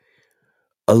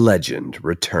A legend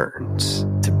returns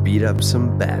to beat up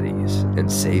some baddies and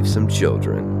save some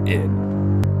children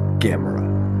in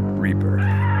Gamera Rebirth.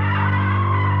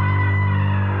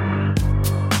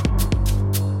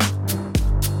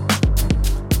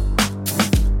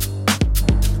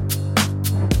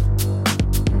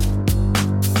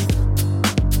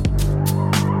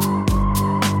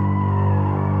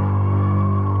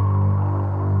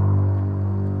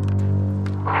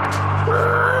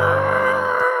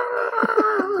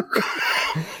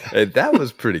 Hey, that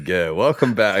was pretty good.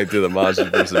 Welcome back to the Monsters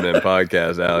vs. Men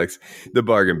podcast, Alex, the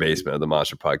bargain basement of the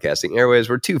Monster Podcasting Airways,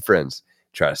 where two friends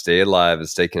try to stay alive and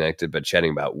stay connected by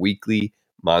chatting about weekly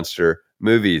monster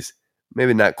movies.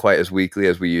 Maybe not quite as weekly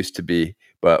as we used to be,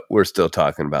 but we're still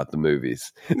talking about the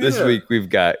movies. Yeah. This week, we've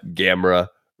got Gamera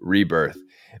Rebirth,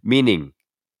 meaning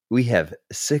we have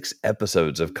 6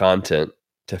 episodes of content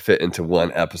to fit into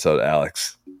one episode,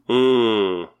 Alex.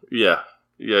 Yeah.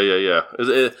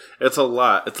 It's a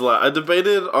lot. I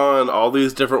debated on all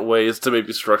these different ways to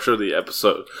maybe structure the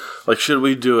episode. Like, should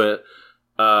we do it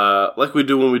like we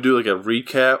do when we do like a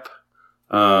recap?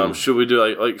 Should we do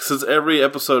like since every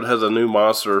episode has a new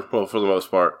monster? Well, for the most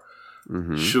part,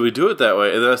 should we do it that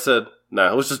way? And then I said,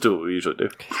 nah, let's just do what we usually do.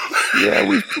 Yeah,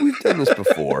 we've done this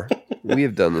before. We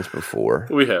have done this before.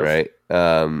 We have, right?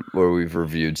 Where we've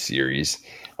reviewed series.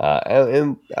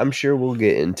 And I'm sure we'll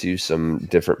get into some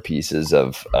different pieces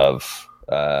of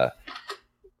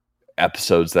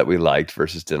episodes that we liked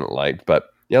versus didn't like. But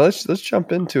yeah, let's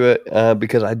jump into it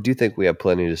because I do think we have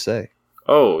plenty to say.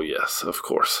 Oh, yes, of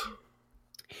course.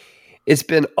 It's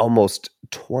been almost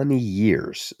 20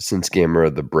 years since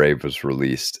Gamera the Brave was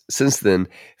released. Since then,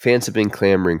 fans have been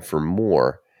clamoring for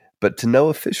more, but to no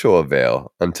official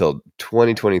avail until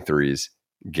 2023's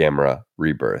Gamera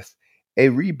Rebirth. A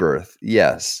rebirth,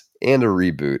 yes, and a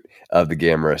reboot of the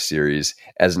Gamera series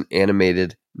as an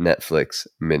animated Netflix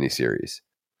miniseries.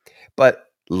 But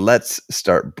let's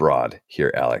start broad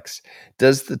here, Alex.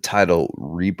 Does the title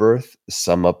Rebirth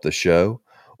sum up the show,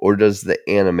 or does the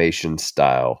animation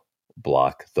style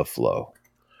block the flow?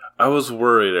 I was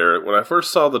worried, Eric. When I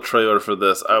first saw the trailer for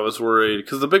this, I was worried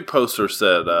because the big poster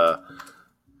said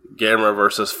Gamera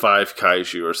versus 5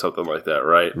 Kaiju or something like that,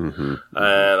 right? Mm-hmm.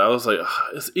 And I was like,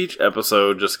 is each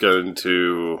episode just going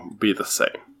to be the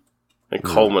same and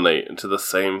culminate into the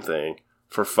same thing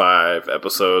for 5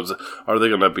 episodes? Are they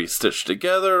going to be stitched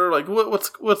together? Like,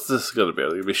 what's this going to be? Are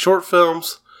they going to be short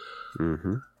films?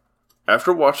 Mm-hmm.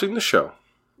 After watching the show,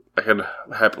 I can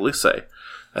happily say,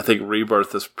 I think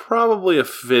Rebirth is probably a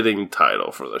fitting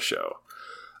title for the show.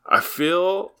 I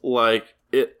feel like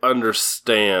it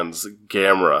understands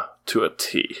Gamera to a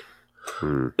T.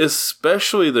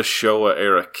 Especially the Showa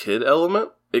era kid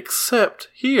element, except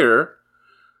here,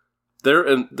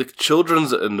 the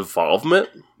children's involvement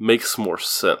makes more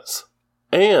sense.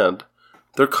 And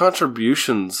their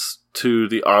contributions to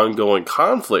the ongoing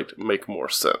conflict make more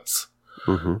sense.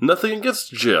 Mm-hmm. Nothing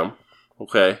against Jim,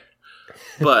 okay?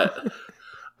 But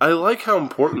I like how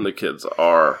important the kids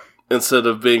are instead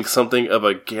of being something of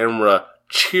a Gamera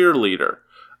cheerleader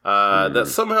that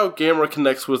somehow Gamera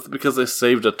connects with because they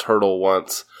saved a turtle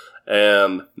once,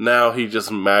 and now he just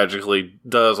magically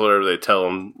does whatever they tell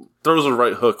him, throws a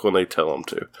right hook when they tell him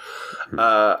to.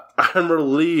 I'm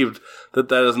relieved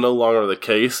that is no longer the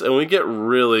case, and we get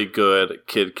really good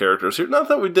kid characters here. Not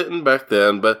that we didn't back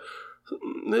then, but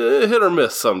hit or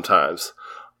miss sometimes.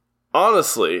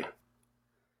 Honestly,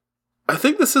 I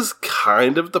think this is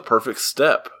kind of the perfect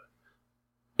step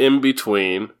in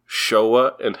between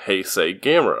Showa and Heisei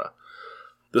Gamera.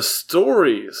 The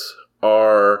stories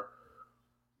are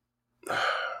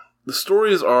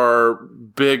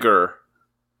bigger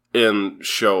in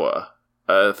Showa.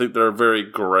 I think they're very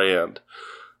grand,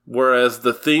 whereas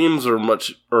the themes are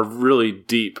really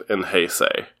deep in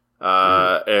Heisei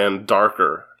and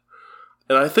darker.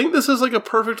 And I think this is like a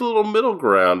perfect little middle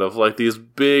ground of like these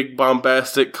big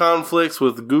bombastic conflicts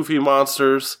with goofy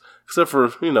monsters. Except for,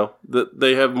 that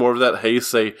they have more of that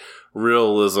Heisei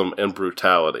realism and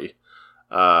brutality.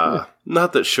 Not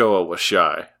that Showa was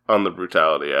shy on the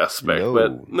brutality aspect,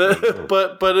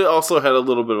 but it also had a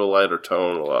little bit of a lighter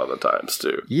tone a lot of the times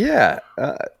too. Yeah,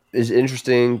 it's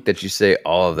interesting that you say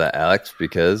all of that, Alex,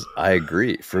 because I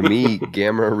agree. For me,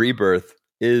 Gamera Rebirth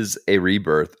is a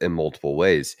rebirth in multiple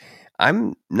ways.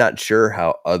 I'm not sure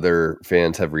how other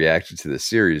fans have reacted to the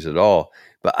series at all,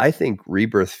 but I think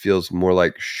Rebirth feels more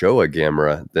like Showa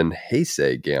Gamera than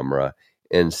Heisei Gamera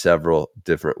in several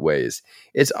different ways.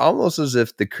 It's almost as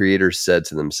if the creators said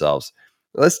to themselves,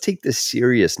 let's take the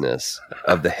seriousness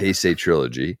of the Heisei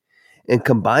trilogy and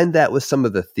combine that with some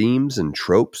of the themes and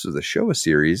tropes of the Showa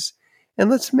series,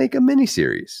 and let's make a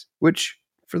miniseries, which,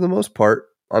 for the most part,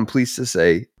 I'm pleased to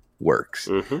say, works.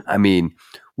 Mm-hmm. I mean,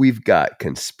 we've got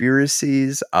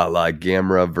conspiracies a la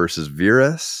Gamera versus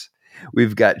Virus.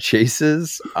 We've got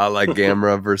chases a la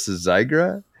Gamera versus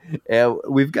Zygra. And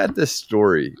we've got this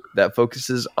story that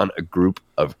focuses on a group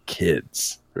of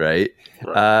kids, right?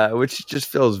 Which just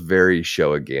feels very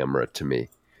Showa Gamera to me.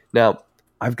 Now,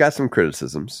 I've got some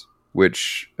criticisms,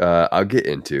 which I'll get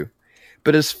into.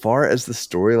 But as far as the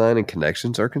storyline and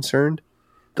connections are concerned,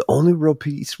 the only real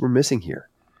piece we're missing here,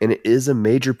 and it is a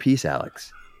major piece,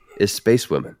 Alex, is Space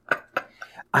Women.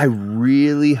 I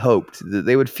really hoped that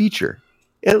they would feature,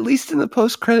 at least in the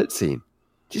post-credit scene.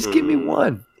 Just give me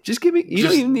one. Just give me. You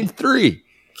don't even need 3.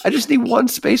 I just need one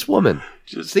Space Woman.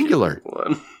 Just singular.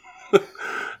 One.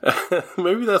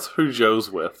 Maybe that's who Joe's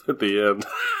with at the end.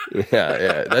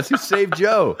 Yeah. That's who saved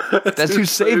Joe. That's who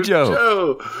saved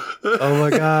Joe. Oh my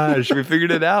gosh, we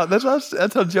figured it out. That's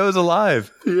how Joe's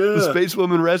alive. Yeah. The Space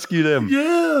Woman rescued him.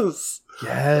 Yes.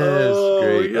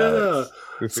 Great. Yeah.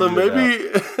 So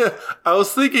maybe I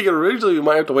was thinking originally we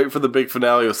might have to wait for the big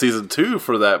finale of season 2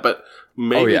 for that, but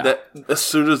maybe that as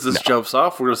soon as this jumps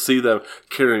off, we're going to see them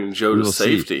carrying Joe to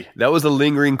safety. That was a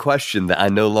lingering question that I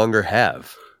no longer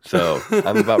have. So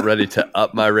I'm about ready to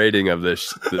up my rating of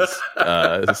this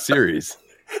series.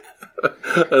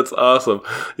 That's awesome.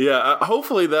 Yeah,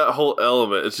 hopefully that whole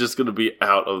element is just going to be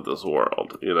out of this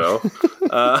world, you know?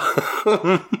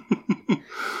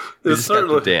 We just got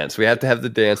the dance. We have to have the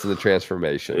dance and the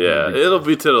transformation. Yeah, it'll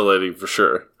be titillating for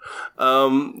sure.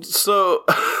 So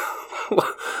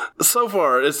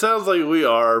far, it sounds like we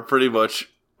are pretty much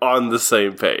on the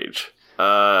same page.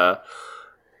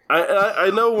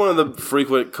 I know one of the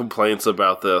frequent complaints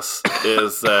about this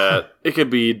is that it can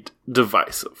be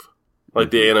divisive, like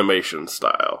the animation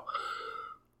style.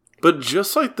 But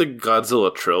just like the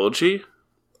Godzilla trilogy,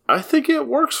 I think it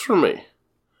works for me.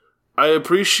 I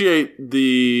appreciate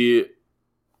the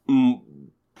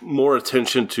more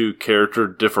attention to character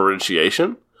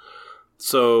differentiation.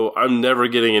 So I'm never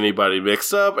getting anybody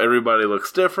mixed up. Everybody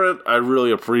looks different. I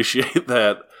really appreciate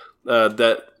that.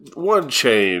 That one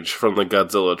change from the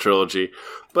Godzilla trilogy.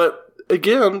 But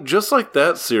again, just like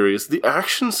that series, the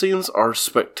action scenes are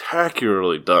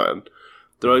spectacularly done.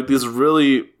 They're like these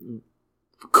really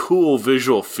cool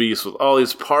visual feasts with all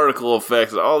these particle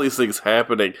effects and all these things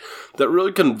happening that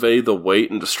really convey the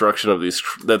weight and destruction of these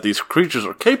creatures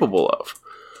are capable of.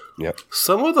 Yep.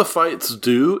 Some of the fights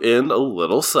do end a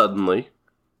little suddenly,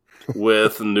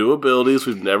 with new abilities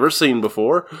we've never seen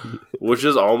before, which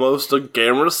is almost a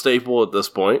Gamera staple at this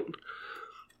point.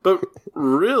 But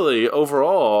really,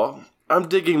 overall, I'm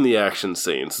digging the action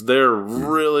scenes. They're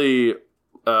really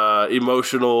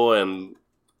emotional and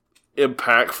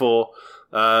impactful,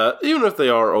 even if they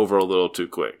are over a little too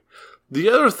quick. The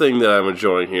other thing that I'm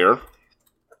enjoying here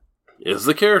is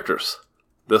the characters.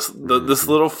 This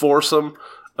little foursome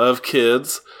of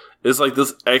kids is like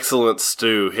this excellent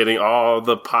stew, hitting all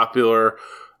the popular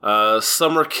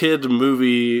summer kid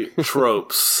movie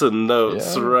tropes and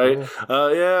notes, right?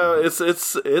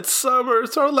 It's summer.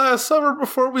 It's our last summer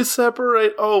before we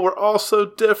separate. Oh, we're all so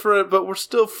different, but we're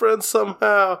still friends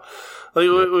somehow.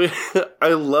 Like I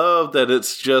love that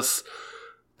it's just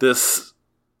this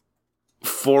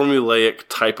formulaic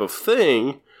type of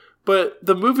thing, but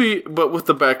with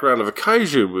the background of a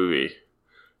kaiju movie.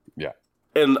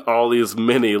 And all these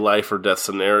mini life or death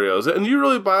scenarios. And you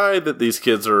really buy that these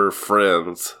kids are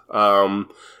friends. And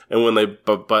when they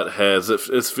butt heads, it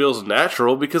feels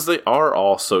natural because they are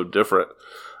all so different.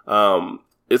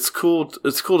 It's cool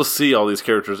to see all these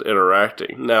characters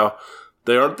interacting. Now,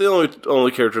 they aren't the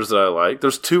only characters that I like.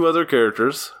 There's 2 other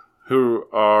characters who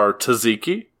are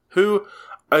Taziki, who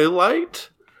I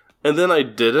liked, and then I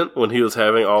didn't when he was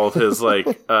having all of his, like,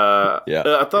 I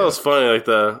thought it was funny,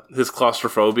 like his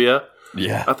claustrophobia.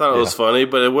 Yeah, I thought it was funny,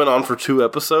 but it went on for 2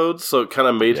 episodes, so it kind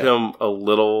of made him a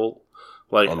little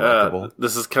like,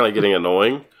 this is kind of getting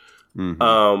annoying.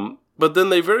 Mm-hmm. But then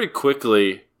they very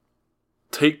quickly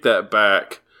take that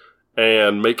back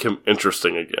and make him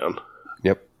interesting again.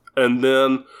 Yep. And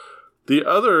then the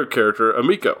other character,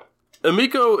 Amiko.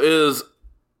 Amiko is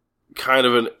kind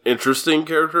of an interesting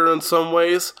character in some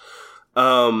ways.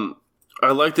 I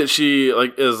like that she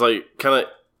is kind of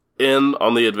in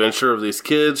on the adventure of these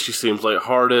kids. She seems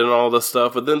lighthearted and all this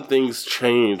stuff, but then things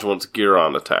change once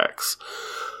Giron attacks.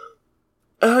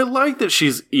 And I like that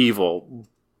she's evil,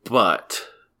 but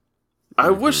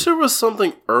I wish there was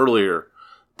something earlier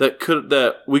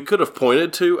that we could have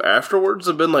pointed to afterwards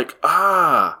and been like,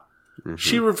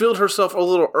 she revealed herself a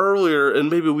little earlier and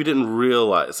maybe we didn't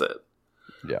realize it.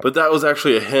 Yeah. But that was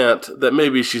actually a hint that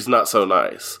maybe she's not so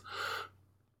nice.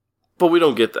 But we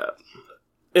don't get that.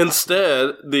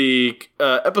 Instead, the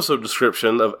episode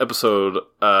description of episode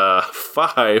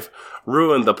 5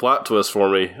 ruined the plot twist for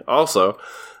me also.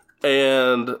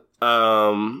 And,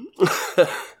 oh,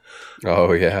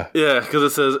 yeah. Yeah, because it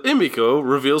says, Emiko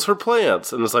reveals her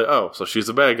plans. And it's like, oh, so she's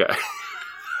a bad guy.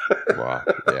 Wow,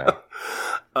 yeah.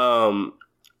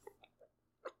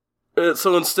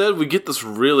 So instead, we get this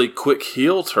really quick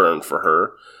heel turn for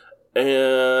her.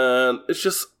 And it's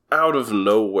just out of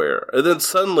nowhere. And then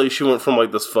suddenly she went from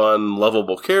like this fun,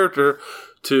 lovable character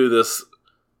to this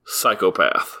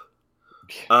psychopath.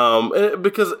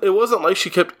 Because it wasn't like she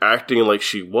kept acting like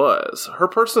she was. Her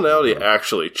personality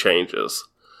actually changes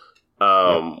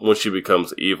when she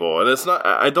becomes evil. And it's not,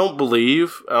 I don't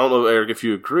know, Eric, if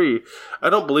you agree, I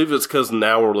don't believe it's because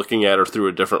now we're looking at her through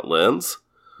a different lens.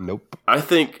 Nope. I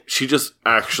think she just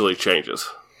actually changes.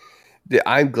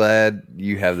 I'm glad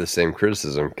you have the same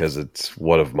criticism because it's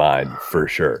one of mine for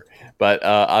sure. But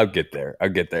I'll get there.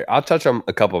 I'll touch on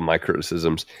a couple of my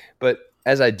criticisms. But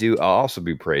as I do, I'll also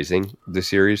be praising the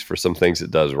series for some things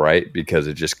it does right because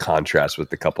it just contrasts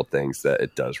with the couple things that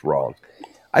it does wrong.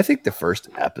 I think the first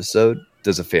episode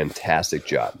does a fantastic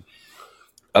job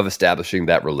of establishing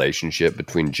that relationship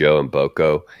between Joe and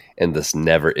Boko and this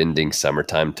never-ending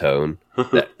summertime tone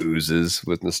that oozes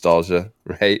with nostalgia,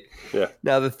 right? Yeah.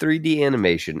 Now, the 3D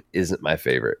animation isn't my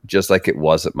favorite, just like it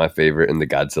wasn't my favorite in the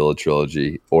Godzilla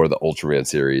trilogy or the Ultraman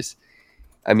series.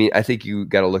 I mean, I think you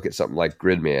got to look at something like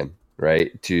Gridman,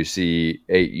 right, to see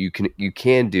you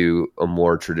can do a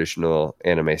more traditional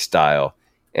anime style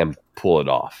and pull it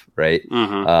off, right?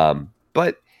 Mm-hmm.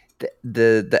 But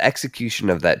the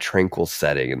execution of that tranquil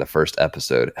setting in the first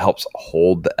episode helps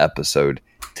hold the episode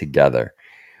together.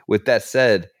 With that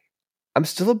said, I'm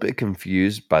still a bit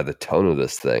confused by the tone of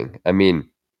this thing. I mean,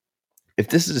 if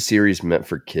this is a series meant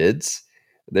for kids,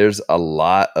 there's a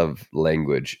lot of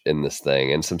language in this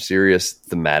thing and some serious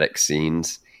thematic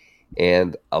scenes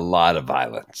and a lot of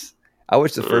violence. I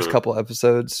watched the first couple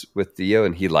episodes with Theo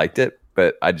and he liked it,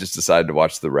 but I just decided to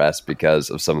watch the rest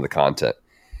because of some of the content.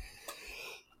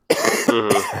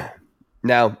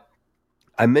 Now,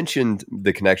 I mentioned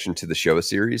the connection to the Showa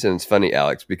series, and it's funny,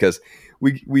 Alex, because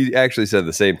we actually said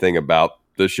the same thing about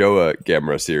the Showa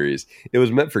Gamera series. It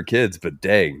was meant for kids, but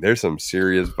dang, there's some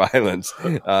serious violence.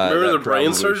 Remember the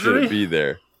brain surgery? Shouldn't be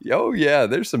there. Oh yeah,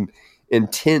 there's some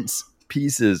intense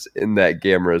pieces in that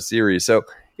Gamera series, so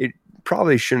it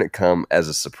probably shouldn't come as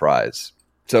a surprise.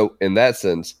 So in that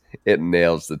sense, it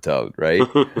nails the tone, right?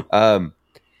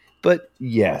 But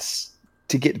yes.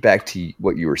 To get back to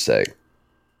what you were saying,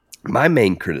 my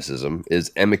main criticism is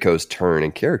Emiko's turn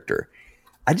in character.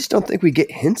 I just don't think we get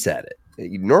hints at it.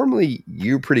 Normally,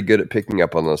 you're pretty good at picking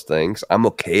up on those things. I'm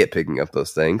okay at picking up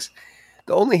those things.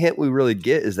 The only hint we really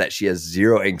get is that she has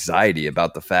zero anxiety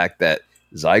about the fact that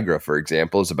Zygra, for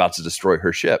example, is about to destroy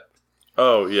her ship.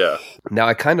 Oh, yeah. Now,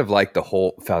 I kind of like the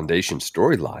whole Foundation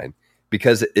storyline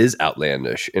because it is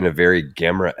outlandish in a very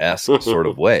Gamera-esque sort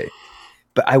of way.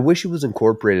 But I wish it was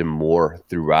incorporated more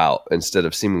throughout instead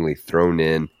of seemingly thrown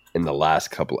in the last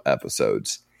couple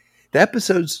episodes. The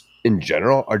episodes in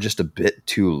general are just a bit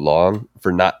too long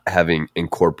for not having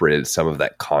incorporated some of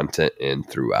that content in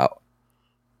throughout.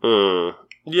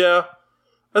 Yeah,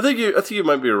 I think you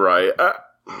might be right.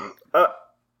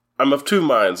 I'm of two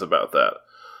minds about that.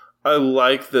 I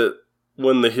like that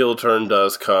when the heel turn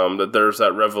does come, that there's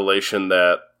that revelation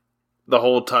that the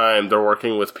whole time they're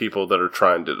working with people that are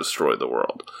trying to destroy the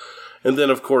world. And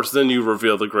then, of course, then you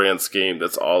reveal the grand scheme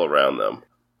that's all around them.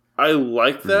 I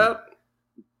like that,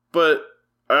 but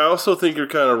I also think you're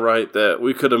kind of right that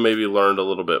we could have maybe learned a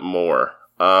little bit more.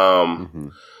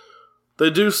 They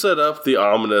do set up the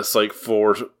ominous, like,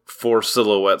 four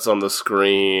silhouettes on the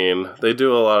screen. They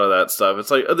do a lot of that stuff.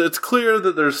 It's like, it's clear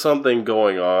that there's something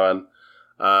going on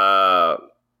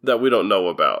that we don't know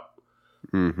about.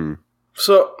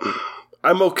 So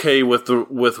I'm okay with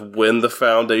when the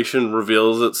Foundation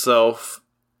reveals itself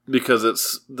because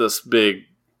it's this big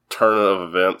turn of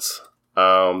events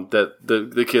that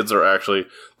the kids are actually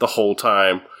the whole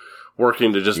time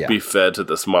working to just be fed to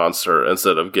this monster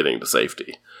instead of getting to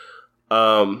safety.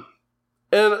 And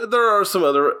there are some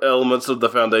other elements of the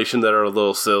Foundation that are a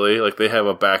little silly, like they have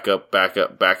a backup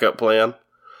plan.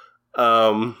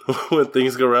 When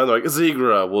things go around, like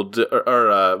Zygra will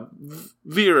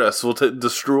Virus will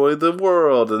destroy the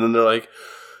world, and then they're like,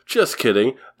 just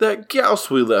kidding, that Gauss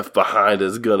we left behind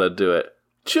is gonna do it.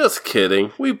 Just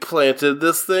kidding, we planted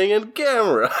this thing in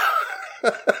Gamera.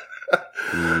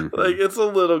 Like, it's a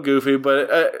little goofy, but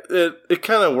it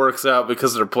kind of works out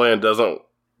because their plan doesn't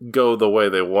go the way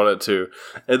they want it to,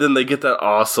 and then they get that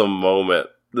awesome moment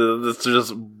that's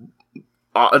just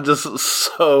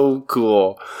so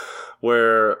cool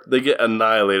where they get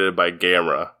annihilated by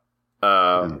Gamera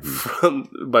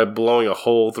by blowing a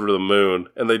hole through the moon,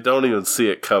 and they don't even see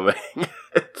it coming.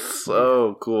 It's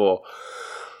so cool.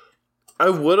 I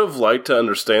would have liked to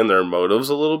understand their motives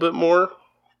a little bit more.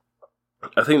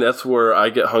 I think that's where I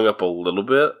get hung up a little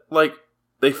bit. Like,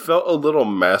 they felt a little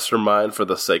mastermind for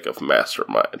the sake of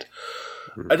mastermind.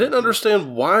 I didn't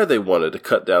understand why they wanted to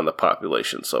cut down the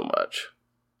population so much.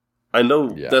 I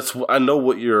know I know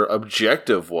what your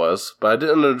objective was, but I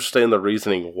didn't understand the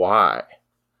reasoning why.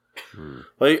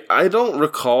 Like, I don't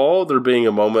recall there being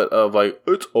a moment of, like,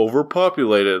 it's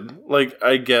overpopulated. Like,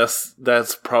 I guess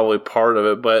that's probably part of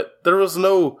it, but there was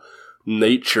no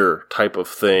nature type of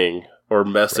thing or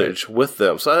message with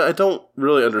them. So I don't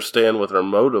really understand what their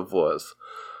motive was.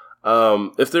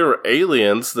 If they were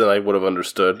aliens, then I would have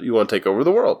understood. You want to take over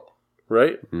the world,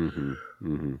 right?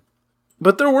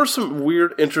 But there were some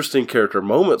weird, interesting character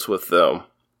moments with them,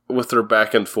 with their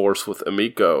back and forth with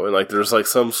Emiko, and like there's like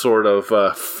some sort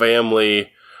of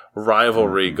family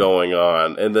rivalry going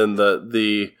on, and then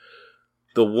the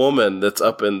woman that's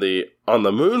up on the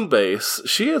moon base,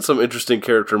 she had some interesting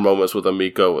character moments with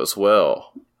Emiko as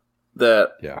well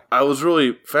that I was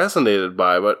really fascinated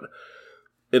by, but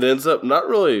it ends up not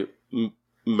really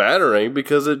mattering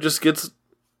because it just gets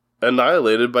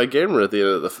annihilated by Gamera at the end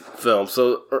of the film,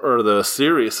 or the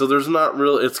series. So there's not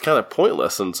really, it's kind of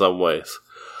pointless in some ways.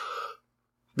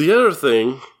 The other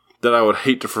thing that I would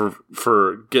hate to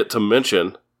forget to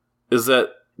mention is that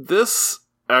this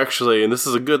actually, and this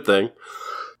is a good thing,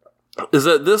 is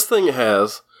that this thing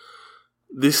has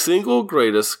the single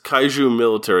greatest kaiju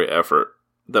military effort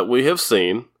that we have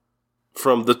seen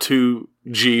from the two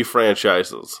G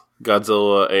franchises,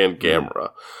 Godzilla and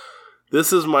Gamera.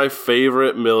 This is my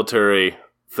favorite military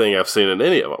thing I've seen in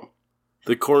any of them.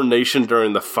 The coordination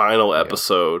during the final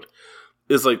episode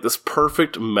is like this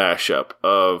perfect mashup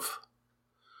of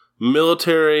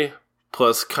military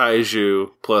plus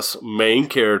kaiju plus main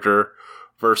character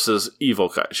versus evil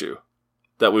kaiju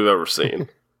that we've ever seen.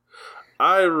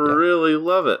 I really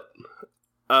love it.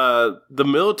 The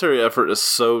military effort is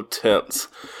so tense.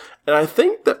 And I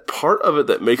think that part of it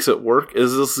that makes it work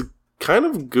is this kind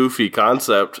of goofy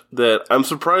concept that I'm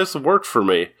surprised worked for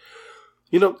me.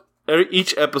 You know,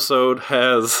 each episode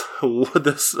has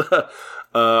this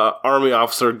army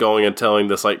officer going and telling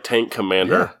this like tank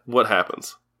commander what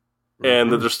happens.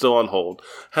 And that they're still on hold.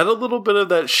 Had a little bit of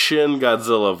that Shin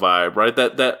Godzilla vibe, right?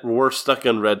 That we're stuck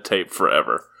in red tape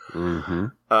forever.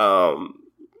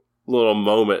 Little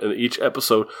moment in each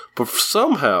episode. But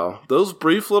somehow, those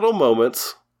brief little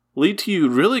moments lead to you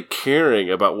really caring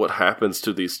about what happens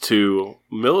to these two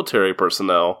military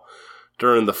personnel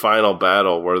during the final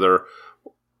battle, where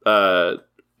they're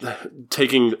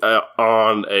taking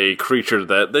on a creature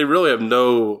that they really have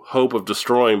no hope of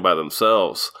destroying by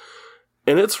themselves.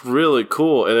 And it's really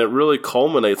cool, and it really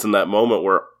culminates in that moment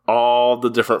where all the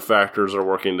different factors are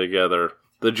working together.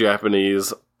 The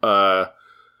Japanese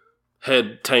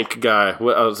head tank guy, that's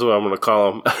what I'm going to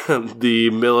call him, the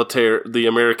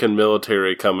American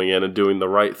military coming in and doing the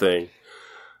right thing.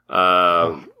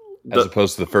 As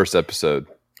opposed to the first episode.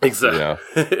 Exactly. You know?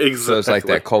 Exactly. So it's like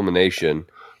that culmination.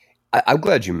 I'm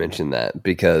glad you mentioned that,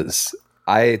 because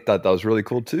I thought that was really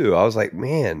cool too. I was like,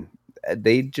 man,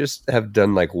 they just have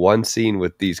done like one scene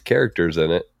with these characters in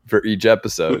it for each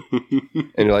episode.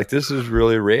 And you're like, this is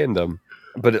really random,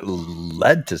 but it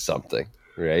led to something,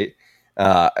 right?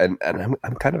 And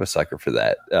I'm kind of a sucker for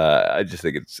that. I just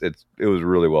think it was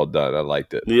really well done. I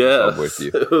liked it. Yeah, I'm with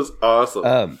you. It was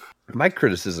awesome. My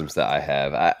criticisms that I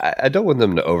have, I don't want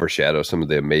them to overshadow some of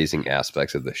the amazing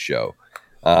aspects of the show.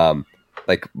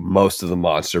 Like most of the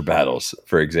monster battles,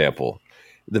 for example.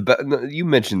 You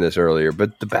mentioned this earlier,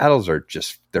 but the battles are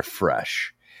they're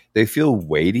fresh. They feel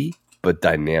weighty, but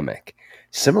dynamic.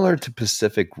 Similar to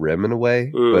Pacific Rim in a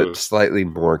way, but slightly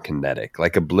more kinetic.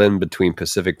 Like a blend between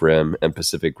Pacific Rim and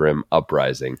Pacific Rim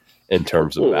Uprising in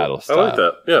terms of battle style. I like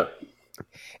that, yeah.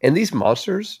 And these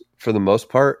monsters, for the most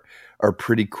part, are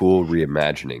pretty cool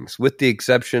reimaginings. With the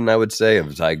exception, I would say, of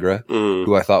Zygra,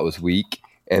 who I thought was weak.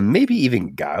 And maybe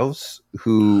even Gauss,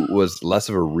 who was less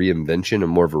of a reinvention and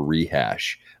more of a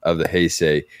rehash of the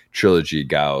Heisei trilogy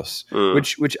Gauss,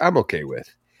 which I'm okay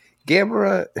with.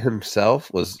 Gamera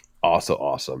himself was also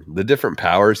awesome. The different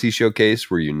powers he showcased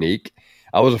were unique.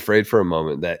 I was afraid for a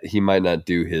moment that he might not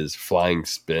do his flying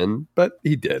spin, but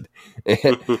he did.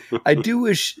 And I do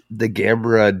wish the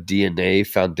Gamera DNA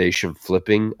foundation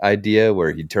flipping idea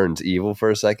where he turns evil for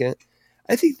a second,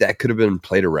 I think that could have been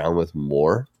played around with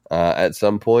more. At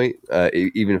some point,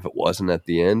 even if it wasn't at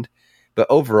the end. But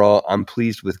overall, I'm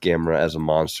pleased with Gamera as a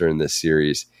monster in this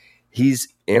series. He's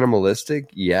animalistic,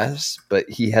 yes, but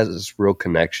he has this real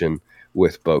connection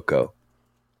with Boko.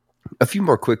 A few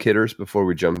more quick hitters before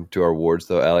we jump to our awards,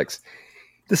 though, Alex.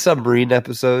 The submarine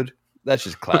episode, that's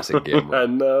just classic Gamera. I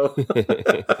know.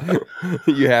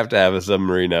 You have to have a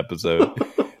submarine episode.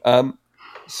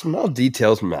 Small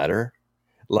details matter,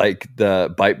 like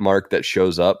the bite mark that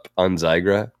shows up on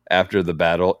Zygra after the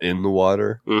battle in the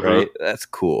water, right? That's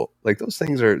cool. Like those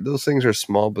things are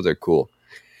small, but they're cool.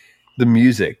 The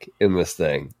music in this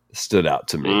thing stood out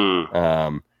to me.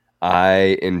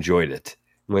 I enjoyed it.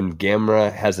 When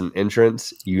Gamera has an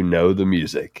entrance, you know the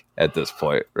music at this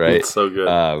point, right? It's so good.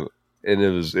 And it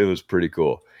was pretty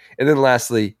cool. And then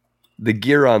lastly, the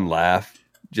Giron laugh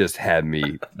just had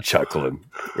me chuckling,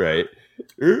 right?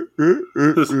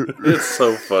 It's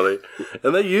so funny.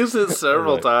 And they used it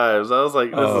several times. I was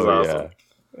like, this is awesome.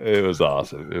 Yeah. It was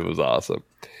awesome.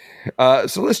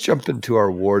 So let's jump into our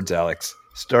awards, Alex.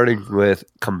 Starting with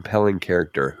compelling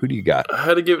character. Who do you got? I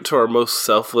had to give it to our most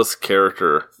selfless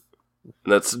character,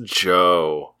 and that's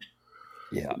Joe.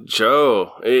 Yeah.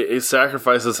 Joe. He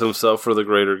sacrifices himself for the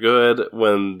greater good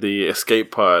when the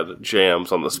escape pod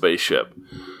jams on the spaceship.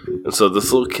 And so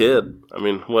this little kid, I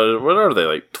mean, what are they,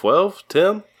 like 12,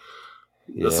 10?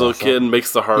 This little kid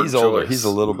makes the hard choice. Older. He's a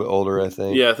little bit older, I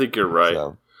think. Yeah, I think you're right.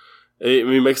 So.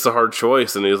 He makes the hard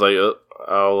choice, and he's like,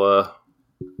 I'll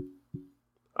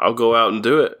go out and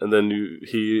do it. And then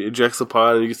he ejects the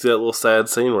pod, and you can see that little sad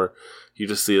scene where you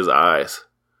just see his eyes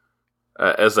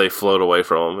as they float away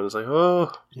from him. And it's like,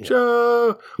 oh, yeah.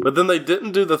 Joe. But then they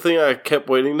didn't do the thing I kept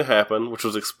waiting to happen, which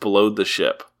was explode the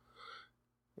ship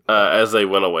as they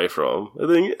went away from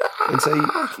him. And so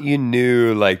you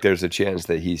knew, like, there's a chance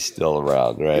that he's still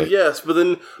around, right? Yes, but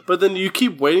then you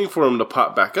keep waiting for him to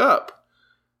pop back up.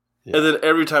 Yeah. And then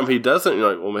every time he doesn't,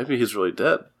 you're like, well, maybe he's really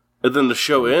dead. And then the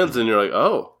show ends, and you're like,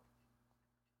 oh,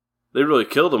 they really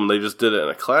killed him. They just did it in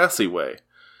a classy way.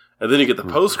 And then you get the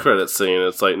post-credit scene, and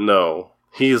it's like, no,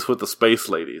 he's with the space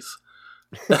ladies.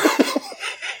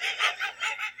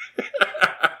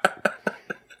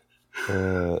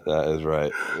 That is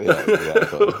right. Yeah,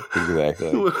 exactly.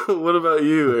 What about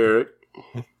you, Eric?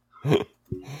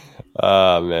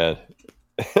 Oh, man.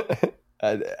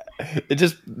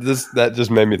 That just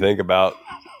made me think about,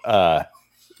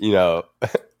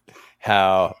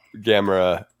 how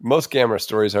most Gamera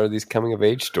stories are these coming of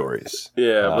age stories.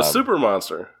 Yeah, but Super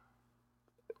Monster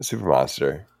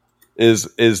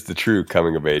is the true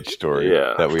coming of age story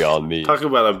that we all need. Talk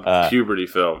about a puberty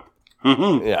film.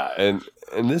 Yeah, and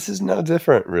this is no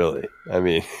different, really. I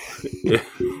mean, it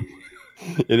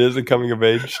is a coming of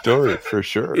age story for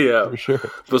sure. Yeah, for sure.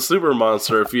 But Super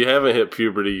Monster, if you haven't hit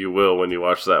puberty, you will when you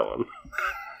watch that one.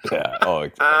 Yeah. Oh,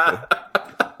 exactly.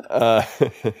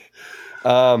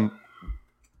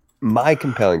 My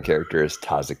compelling character is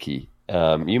Tazuki.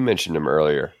 You mentioned him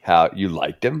earlier, how you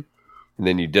liked him, and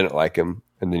then you didn't like him,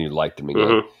 and then you liked him again.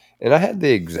 Mm-hmm. And I had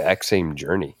the exact same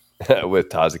journey with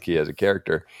Tazuki as a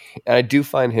character. And I do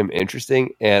find him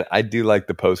interesting, and I do like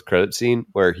the post-credit scene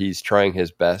where he's trying his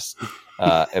best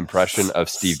impression of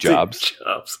Steve Jobs.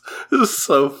 This is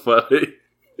so funny.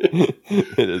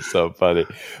 It is so funny.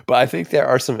 But I think there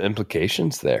are some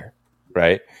implications there.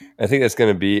 Right. I think that's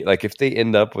going to be like if they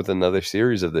end up with another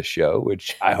series of the show,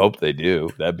 which I hope they do,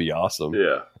 that'd be awesome.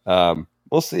 Yeah.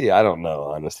 We'll see. I don't know,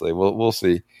 honestly. We'll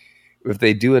see. If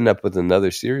they do end up with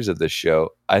another series of this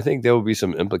show, I think there will be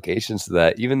some implications to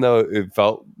that, even though it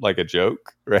felt like a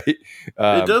joke, right?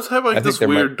 It does have like this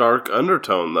weird dark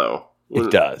undertone, though. It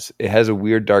does. It has a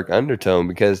weird dark undertone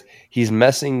because he's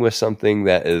messing with something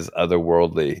that is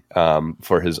otherworldly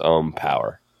for his own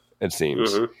power, it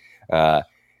seems. Mm-hmm.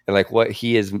 And like what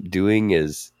he is doing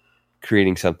is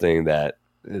creating something that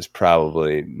is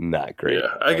probably not great.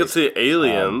 Yeah, I could see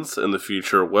aliens in the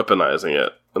future weaponizing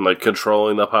it and like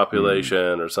controlling the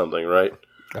population or something, right?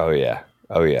 Oh yeah.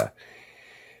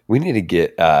 We need to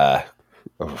get. Man,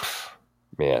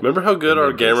 remember how good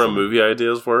our Gamera movie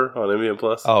ideas were on MVM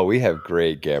Plus? Oh, we have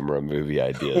great Gamera movie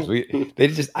ideas.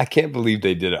 I can't believe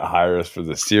they didn't hire us for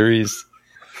the series.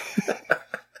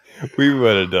 We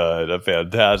would have done a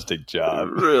fantastic job.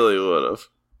 Really would have.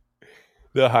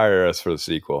 They'll hire us for the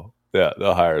sequel. Yeah,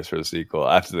 they'll hire us for the sequel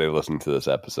after they listen to this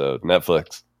episode.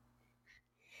 Netflix,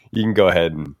 you can go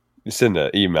ahead and send an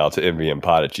email to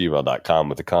mvmpod@gmail.com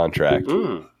with the contract.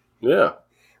 Yeah.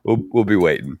 We'll be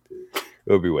waiting.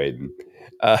 We'll be waiting.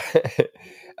 So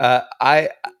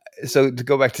to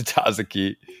go back to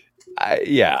Tazuki,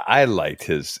 I liked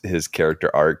his character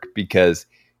arc because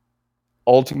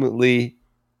ultimately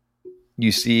you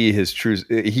see his true.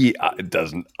 He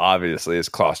doesn't obviously is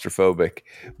claustrophobic,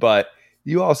 but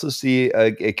you also see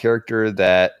a character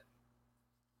that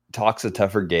talks a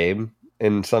tougher game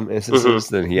in some instances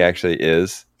than he actually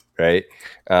is, right?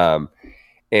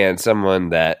 And someone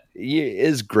that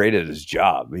is great at his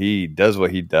job. He does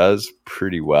what he does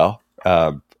pretty well,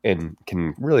 and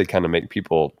can really kind of make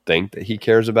people think that he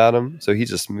cares about them. So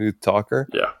he's a smooth talker,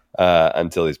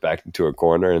 until he's backed into a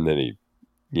corner, and then he,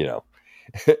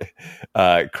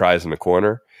 cries in a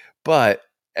corner. But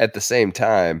at the same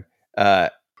time,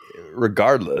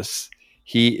 regardless,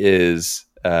 he is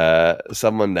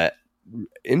someone that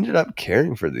ended up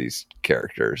caring for these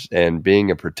characters and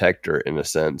being a protector in a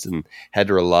sense, and had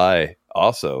to rely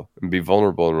also and be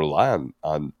vulnerable and rely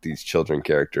on these children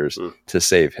characters to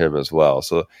save him as well.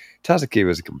 So Tazaki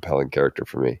was a compelling character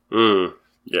for me.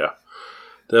 Yeah,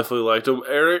 definitely liked him.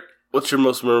 Eric, what's your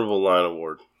most memorable line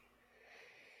award?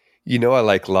 I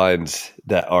like lines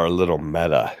that are a little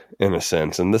meta in a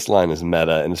sense, and this line is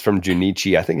meta, and it's from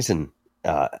Junichi. I think it's in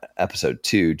episode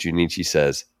 2. Junichi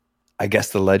says, "I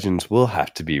guess the legends will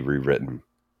have to be rewritten,"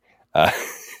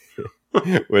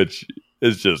 which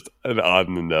is just an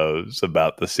on the nose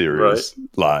about the series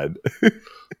line.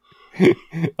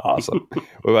 Awesome.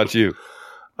 What about you?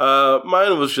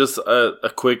 Mine was just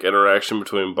a quick interaction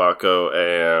between Bako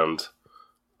and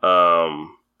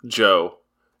Joe.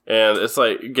 And it's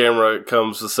like Gamera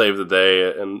comes to save the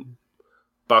day, and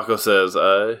Bako says,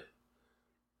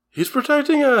 "He's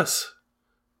protecting us."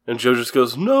 And Joe just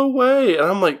goes, "No way." And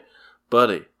I'm like,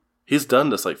 buddy, he's done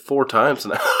this like 4 times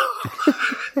now.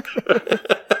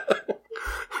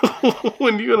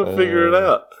 When are you going to figure it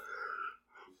out?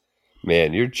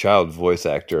 Man, your child voice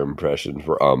actor impressions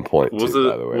were on point, was too,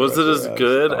 it, by the way. Was it as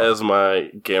good as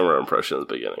my Gamera impression at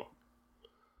the beginning?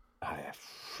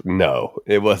 No,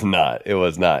 it was not. It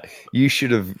was not. You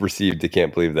should have received the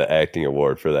Can't Believe the Acting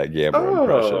Award for that Gamera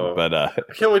impression. But I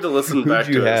can't wait to listen back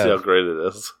to it and see how great it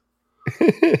is.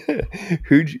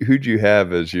 Who'd you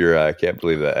have as your Can't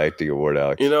Believe That Acting Award,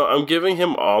 Alex? I'm giving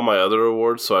him all my other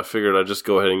awards, so I figured I'd just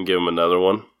go ahead and give him another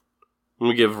one. I'm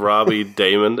going to give Robbie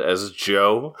Damon as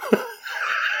Joe.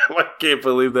 I Can't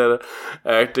Believe That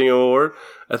Acting Award.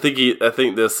 I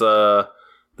think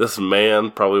this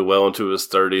man, probably well into his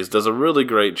 30s, does a really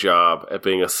great job at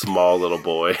being a small little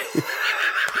boy.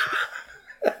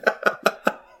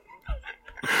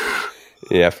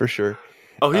 Yeah, for sure.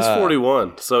 Oh, he's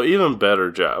 41, so even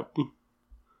better job.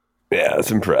 Yeah,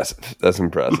 that's impressive.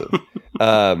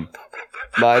 Mine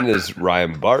is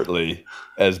Ryan Bartley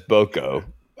as Boko.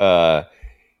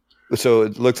 So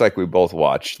it looks like we both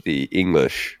watched the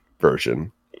English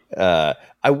version. I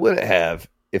wouldn't have,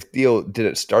 if Theo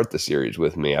didn't start the series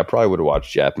with me, I probably would have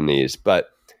watched Japanese. But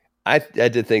I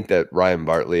did think that Ryan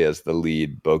Bartley as the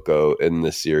lead Boko in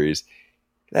this series,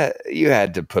 that you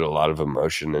had to put a lot of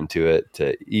emotion into it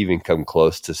to even come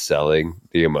close to selling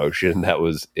the emotion that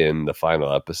was in the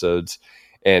final episodes.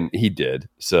 And he did.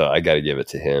 So I got to give it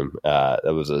to him.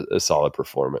 That was a solid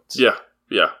performance. Yeah.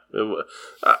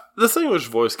 This English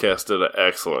voice cast did an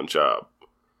excellent job.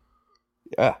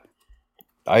 Yeah,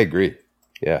 I agree.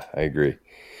 That's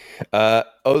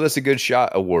a good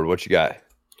shot award. What you got?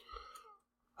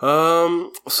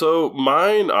 So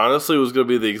mine honestly was going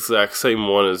to be the exact same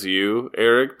one as you,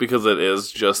 Eric, because it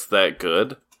is just that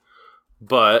good.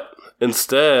 But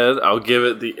instead, I'll give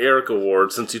it the Eric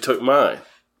Award since you took mine.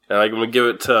 And I'm going to give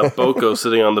it to Boko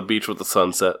sitting on the beach with the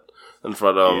sunset in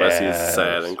front of him as he's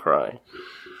sad and crying.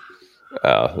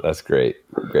 Oh, that's great.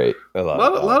 A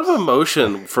lot of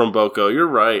emotion from Boko. You're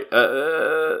right.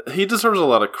 He deserves a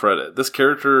lot of credit. This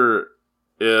character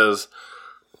is...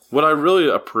 What I really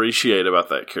appreciate about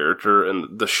that character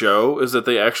and the show is that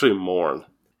they actually mourn.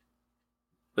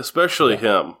 Especially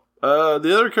him.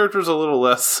 The other characters a little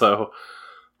less so.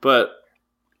 But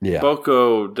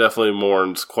Boko definitely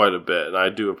mourns quite a bit, and I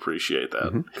do appreciate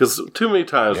that. Because too many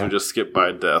times we just skip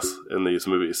by deaths in these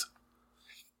movies.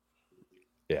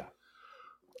 Yeah.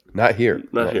 Not here.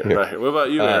 Not here. What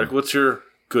about you, Eric? What's your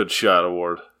good shot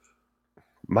award?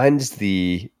 Mine's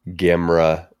the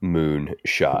Gamera Moon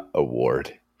Shot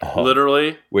Award.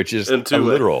 Literally? Which is a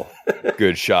literal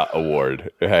good shot award,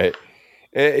 right?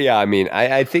 Yeah, I mean,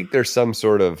 I think there's some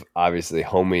sort of, obviously,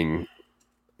 homing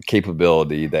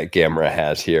capability that Gamera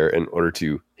has here in order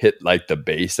to hit, like, the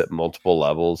base at multiple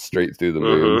levels straight through the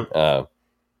moon.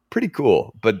 Pretty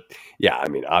cool. But, yeah, I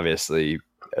mean, obviously,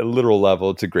 at a literal level,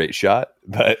 it's a great shot.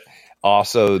 But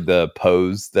also the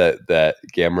pose that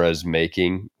Gamera is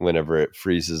making whenever it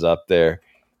freezes up there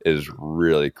is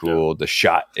really cool. Yeah. The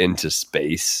shot into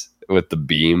space with the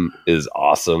beam is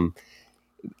awesome.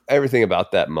 Everything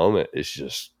about that moment is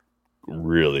just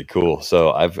really cool.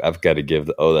 So I've got to give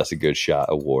the that's a good shot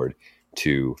award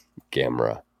to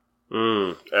Gamera.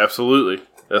 Absolutely.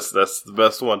 That's the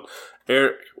best one.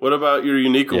 Eric, what about your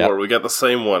unique award? We got the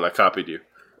same one. I copied you.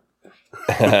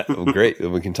 Well, great.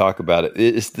 We can talk about it.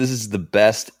 This is the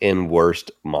best and worst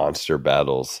monster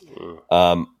battles.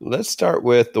 Let's start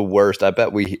with the worst. I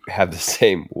bet we have the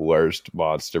same worst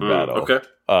monster battle. Okay.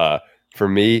 For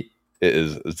me, it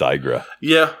is Zygra.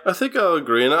 Yeah, I think I'll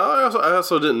agree. And I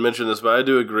also didn't mention this, but I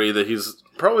do agree that he's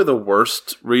probably the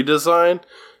worst redesign.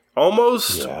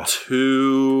 Almost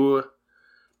too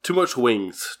much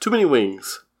wings. Too many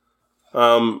wings. He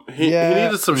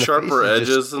needed some sharper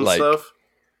edges and stuff.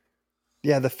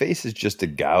 Yeah, the face is just a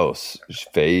Gauss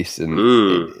face, and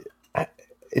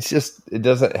it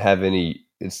doesn't have any.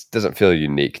 It doesn't feel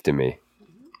unique to me.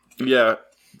 Yeah,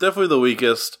 definitely the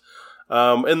weakest.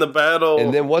 In the battle,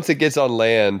 and then once it gets on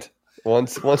land,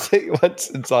 once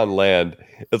it's on land,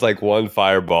 it's like one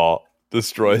fireball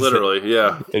destroys literally, it.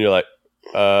 Yeah, and you're like,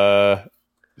 well,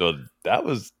 that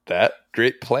was that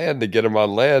great plan to get him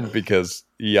on land because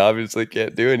he obviously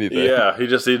can't do anything. Yeah, he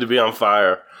just needed to be on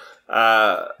fire.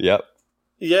 Yep.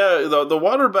 Yeah, the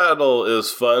water battle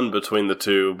is fun between the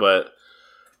two, but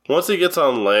once he gets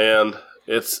on land,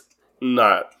 it's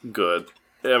not good.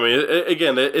 I mean,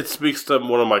 it speaks to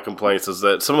one of my complaints is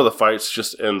that some of the fights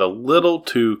just end a little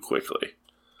too quickly.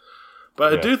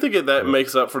 But I do think that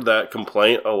makes up for that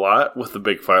complaint a lot with the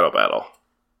big final battle.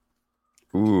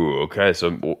 Ooh, okay.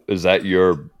 So is that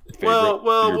your favorite?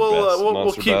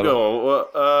 We'll keep going.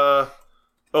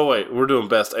 Oh, wait, we're doing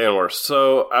best and worst.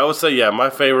 So I would say, my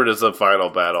favorite is the final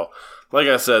battle. Like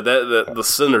I said, the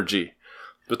synergy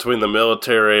between the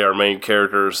military, our main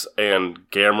characters, and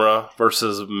Gamera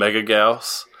versus Mega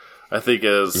Gauss, I think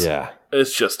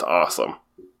it's just awesome.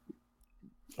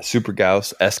 Super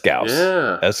Gauss, S Gauss.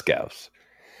 Yeah. S Gauss.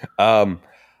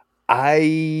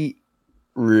 I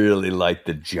really like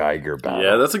the Jiger battle.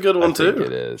 Yeah, that's a good one, too. I think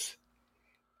it is.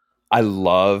 I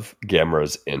love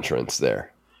Gamera's entrance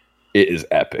there. It is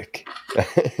epic.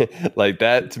 Like,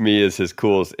 that to me is his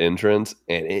coolest entrance,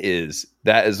 and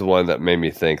that is the one that made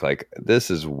me think, like, this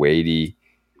is weighty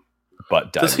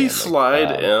but dynamic. Does he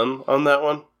slide in on that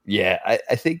one? Yeah,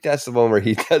 I think that's the one where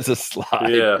he does a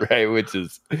slide, right? Which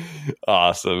is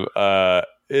awesome.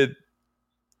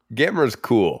 Gamera's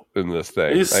cool in this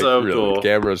thing. He's so cool.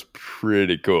 Gamera's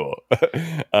pretty cool.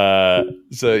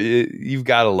 So you've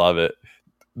got to love it.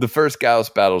 The first Gauss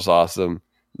battle's awesome.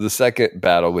 The second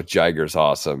battle with Jiger's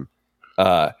awesome.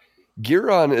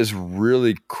 Giron is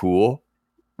really cool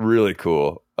in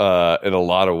a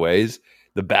lot of ways.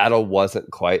 The battle wasn't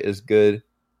quite as good,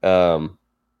 but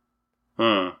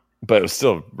it was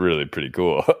still really pretty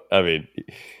cool. I mean,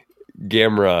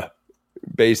 Gamera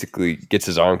basically gets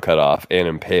his arm cut off and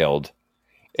impaled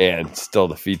and still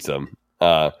defeats him.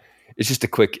 It's just a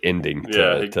quick ending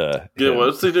to him. What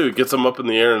does he do? He gets him up in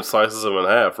the air and slices him in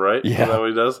half, right? Yeah. Isn't that what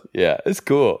he does? Yeah, it's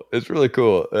cool. It's really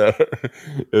cool.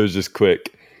 It was just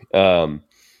quick. And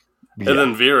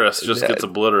then Virus just gets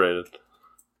obliterated.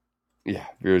 Yeah,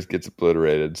 Virus gets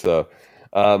obliterated. So,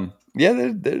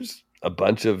 there's a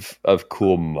bunch of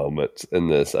cool moments in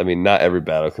this. I mean, not every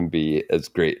battle can be as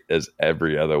great as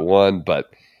every other one,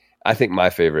 but I think my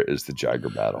favorite is the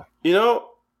Jiger battle. You know,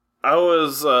 I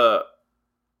was...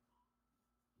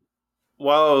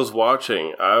 while I was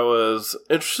watching, I was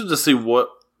interested to see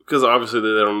because obviously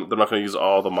they're not going to use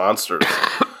all the monsters.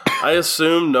 I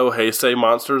assume no Heisei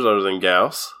monsters other than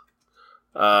Gauss.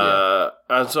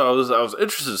 And so I was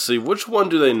interested to see which one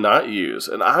do they not use,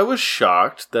 and I was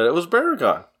shocked that it was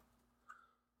Baragon.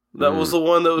 That was the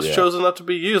one that was chosen not to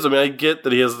be used. I mean, I get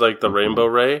that he has like the Rainbow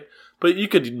Ray, but you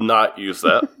could not use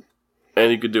that,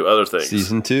 and you could do other things.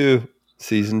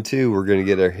 Season 2, we're going to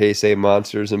get our Heisei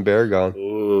monsters and Baragon.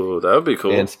 Ooh, that would be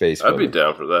cool. And Space I'd be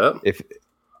down for that.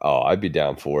 I'd be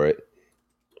down for it.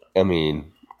 I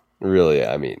mean, really,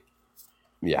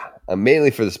 mainly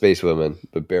for the Space Women,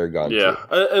 but Baragon too.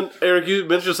 And Eric, you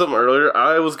mentioned something earlier.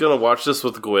 I was going to watch this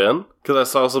with Gwen, because I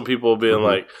saw some people being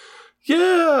like,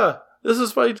 yeah, this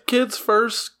is my kid's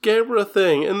first Gamera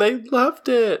thing, and they loved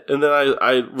it. And then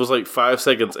I was like 5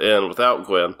 seconds in without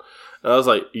Gwen, and I was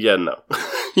like, yeah, no.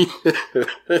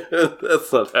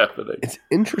 That's not happening. It's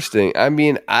interesting. I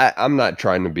mean, I'm not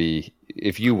trying to be...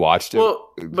 If you watched it... Well,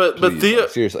 but Theo...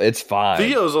 seriously, it's fine.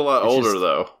 Theo's a lot older,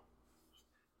 though.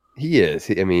 He is.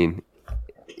 He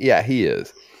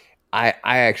is. I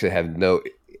actually have no...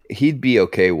 He'd be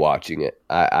okay watching it.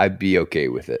 I'd be okay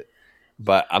with it.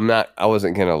 But I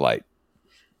wasn't going to, like,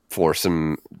 force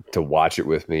him to watch it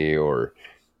with me or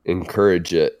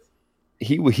encourage it.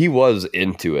 He was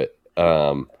into it.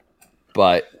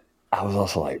 But I was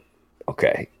also like,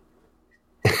 okay.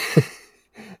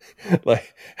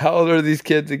 Like, how old are these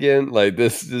kids again? Like,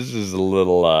 this is a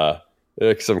little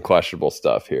There's some questionable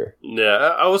stuff here.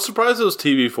 Yeah, I was surprised it was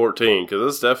TV-14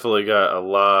 because it's definitely got a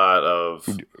lot of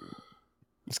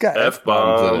It's got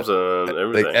F-bombs and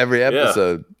everything. Like every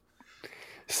episode. Yeah.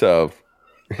 So,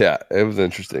 yeah, it was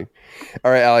interesting.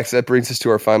 All right, Alex, that brings us to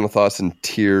our final thoughts and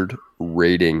tiered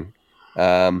rating.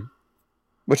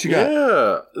 What you got?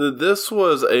 Yeah, this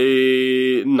was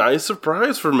a nice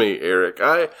surprise for me, Eric.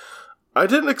 I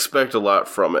didn't expect a lot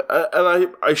from it,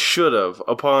 and I should have.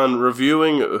 Upon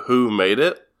reviewing who made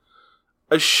it,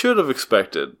 I should have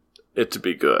expected it to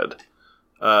be good.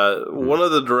 One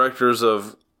of the directors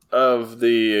of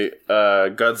the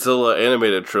Godzilla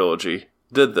animated trilogy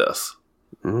did this.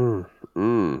 And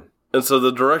so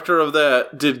the director of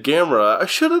that did Gamera. I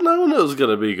should have known it was going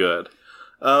to be good.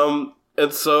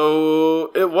 And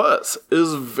so it was. It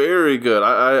was very good.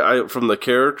 I from the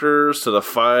characters to the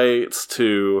fights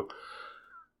to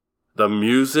the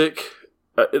music,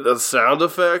 the sound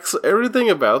effects, everything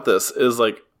about this is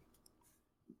like...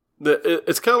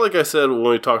 It's kind of like I said when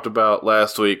we talked about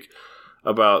last week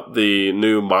about the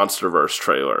new MonsterVerse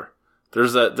trailer.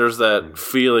 There's that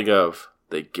feeling of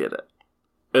they get it.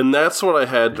 And that's what I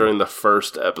had during the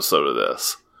first episode of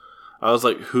this. I was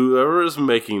like, whoever is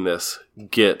making this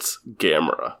gets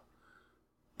Gamera.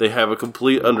 They have a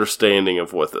complete understanding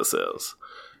of what this is.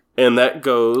 And that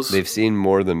goes... They've seen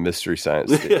more than Mystery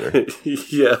Science Theater.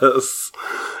 Yes.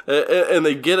 And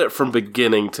they get it from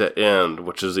beginning to end,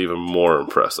 which is even more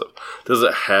impressive. Does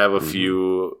it have a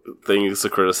few things to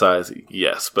criticize?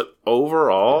 Yes. But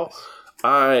overall,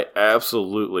 I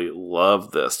absolutely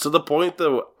love this. To the point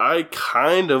that I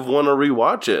kind of want to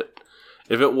rewatch it.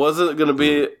 If it wasn't going to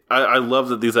be... I love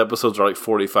that these episodes are like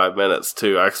 45 minutes,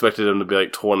 too. I expected them to be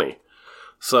like 20.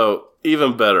 So,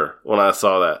 even better when I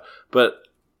saw that. But...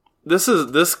 This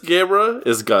Gamera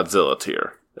is Godzilla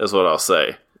tier, is what I'll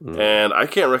say, and I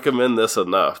can't recommend this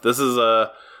enough. This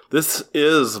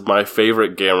is my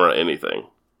favorite Gamera anything,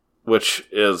 which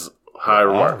is high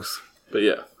remarks. But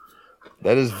yeah,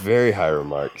 that is very high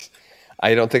remarks.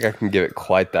 I don't think I can give it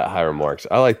quite that high remarks.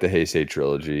 I like the Heisei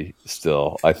trilogy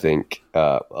still. I think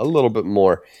a little bit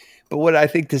more, but what I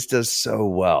think this does so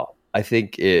well, I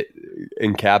think it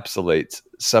encapsulates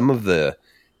some of the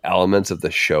elements of the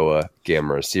Showa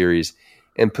Gamera series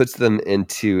and puts them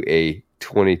into a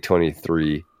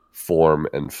 2023 form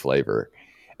and flavor.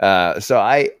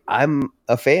 So I'm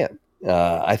a fan.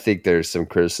 I think there's some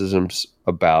criticisms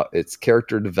about its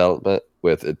character development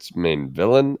with its main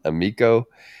villain, Amiko.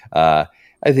 I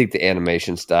think the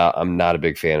animation style, I'm not a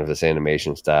big fan of this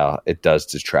animation style. It does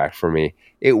distract from me.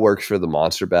 It works for the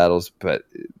monster battles, but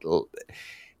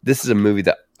this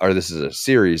is a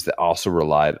series that also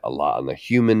relied a lot on the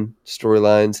human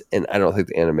storylines, and I don't think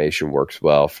the animation works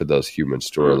well for those human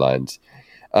storylines.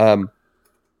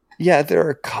 Yeah, there are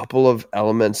a couple of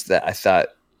elements that I thought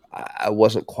I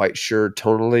wasn't quite sure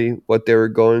tonally what they were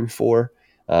going for,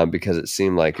 because it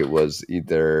seemed like it was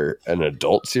either an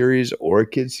adult series or a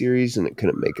kid series, and it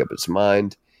couldn't make up its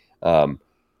mind.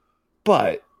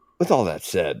 But with all that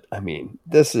said, I mean,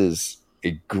 this is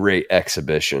a great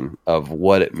exhibition of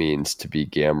what it means to be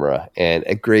Gamera and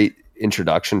a great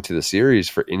introduction to the series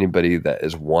for anybody that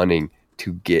is wanting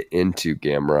to get into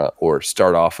Gamera or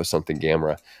start off with something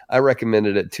Gamera. I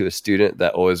recommended it to a student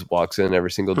that always walks in every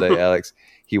single day, Alex.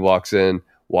 He walks in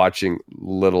watching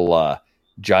little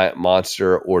giant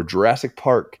monster or Jurassic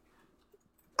Park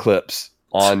clips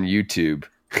on YouTube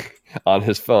on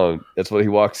his phone. That's what he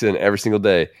walks in every single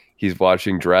day. He's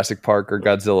watching Jurassic Park or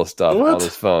Godzilla stuff on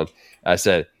his phone. I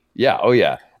said, yeah, oh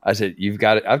yeah. I said, you've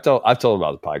got it. I've told him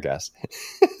about the podcast.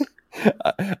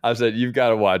 I said, you've got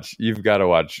to watch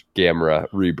Gamera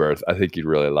Rebirth. I think you'd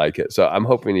really like it. So I'm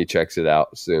hoping he checks it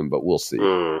out soon, but we'll see.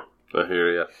 I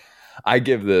hear you. I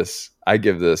give this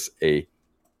a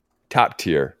top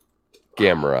tier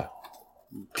Gamera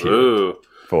tier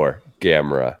for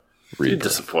Gamera Rebirth. You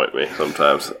disappoint me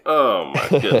sometimes. Oh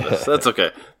my goodness. That's okay.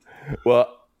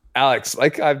 Well, Alex,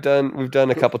 like we've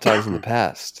done a couple times in the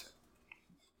past,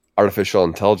 artificial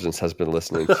intelligence has been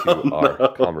listening to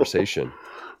our conversation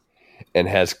and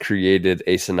has created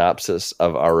a synopsis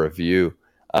of our review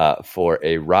for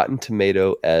a Rotten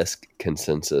Tomato-esque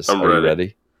consensus. Are you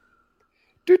ready?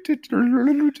 It's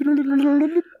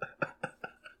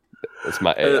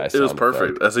my AI sound. It was perfect.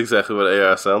 Effect. That's exactly what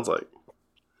AI sounds like.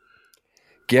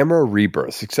 Gamera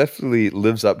Rebirth successfully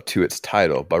lives up to its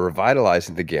title by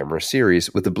revitalizing the Gamera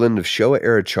series with a blend of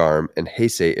Showa-era charm and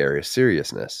Heisei-era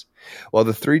seriousness. While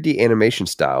the 3D animation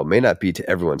style may not be to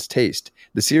everyone's taste,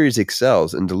 the series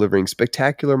excels in delivering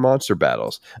spectacular monster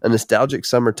battles, a nostalgic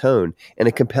summer tone, and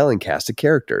a compelling cast of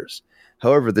characters.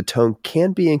 However, the tone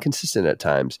can be inconsistent at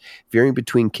times, veering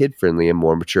between kid-friendly and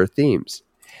more mature themes.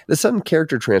 The sudden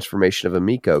character transformation of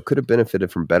Emiko could have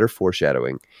benefited from better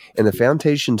foreshadowing, and the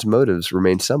Foundation's motives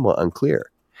remain somewhat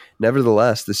unclear.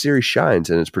 Nevertheless, the series shines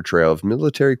in its portrayal of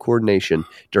military coordination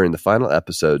during the final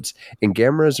episodes, and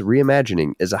Gamera's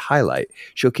reimagining is a highlight,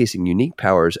 showcasing unique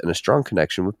powers and a strong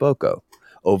connection with Boko.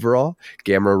 Overall,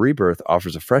 Gamera Rebirth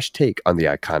offers a fresh take on the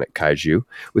iconic kaiju,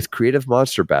 with creative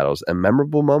monster battles and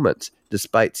memorable moments,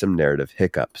 despite some narrative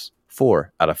hiccups.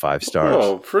 4 out of 5 stars.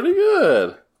 Oh, pretty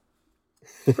good.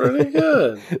 Pretty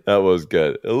good. That was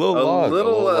good. A little long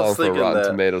less for Rotten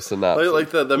Tomato synopsis. Like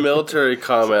the military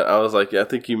comment, I was like, yeah, I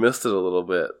think you missed it a little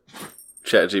bit.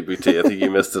 ChatGPT, I think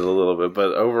you missed it a little bit.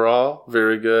 But overall,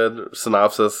 very good.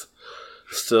 Synopsis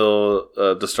still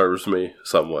disturbs me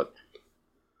somewhat.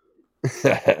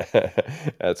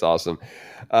 That's awesome.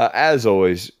 As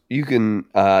always, you can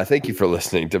thank you for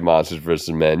listening to Monsters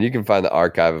vs. Men. You can find the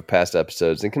archive of past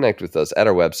episodes and connect with us at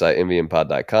our website,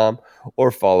 mvmpod.com,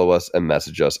 or follow us and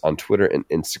message us on Twitter and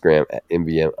Instagram at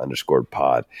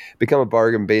mvm_pod. Become a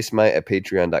bargain basemite at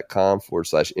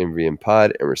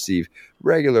patreon.com/mvmpod and receive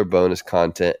regular bonus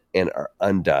content and our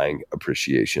undying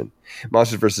appreciation.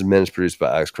 Monsters vs. Men is produced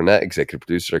by Alex Cornett, executive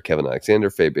producer Kevin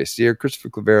Alexander, Faye Basier, Christopher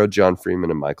Clavero, John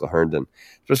Freeman, and Michael Herndon.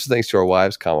 Special thanks to our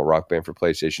wives, Kamal Rock Band for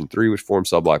PlayStation 3, which formed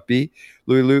Cell Block B,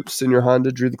 Louis Loop, Senior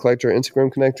Honda, Drew the Collector,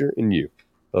 Instagram Connector, and you,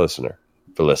 the listener,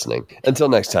 for listening. Until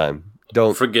next time,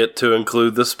 don't forget to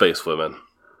include the space women.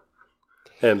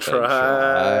 And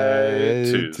try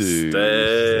to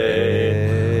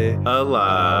stay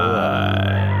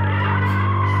alive.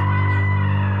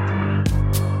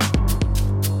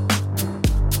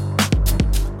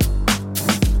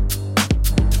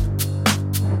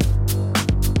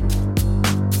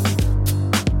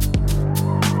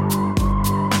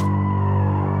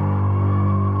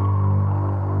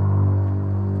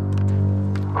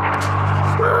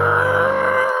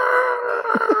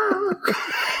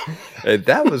 Hey,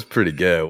 that was pretty good.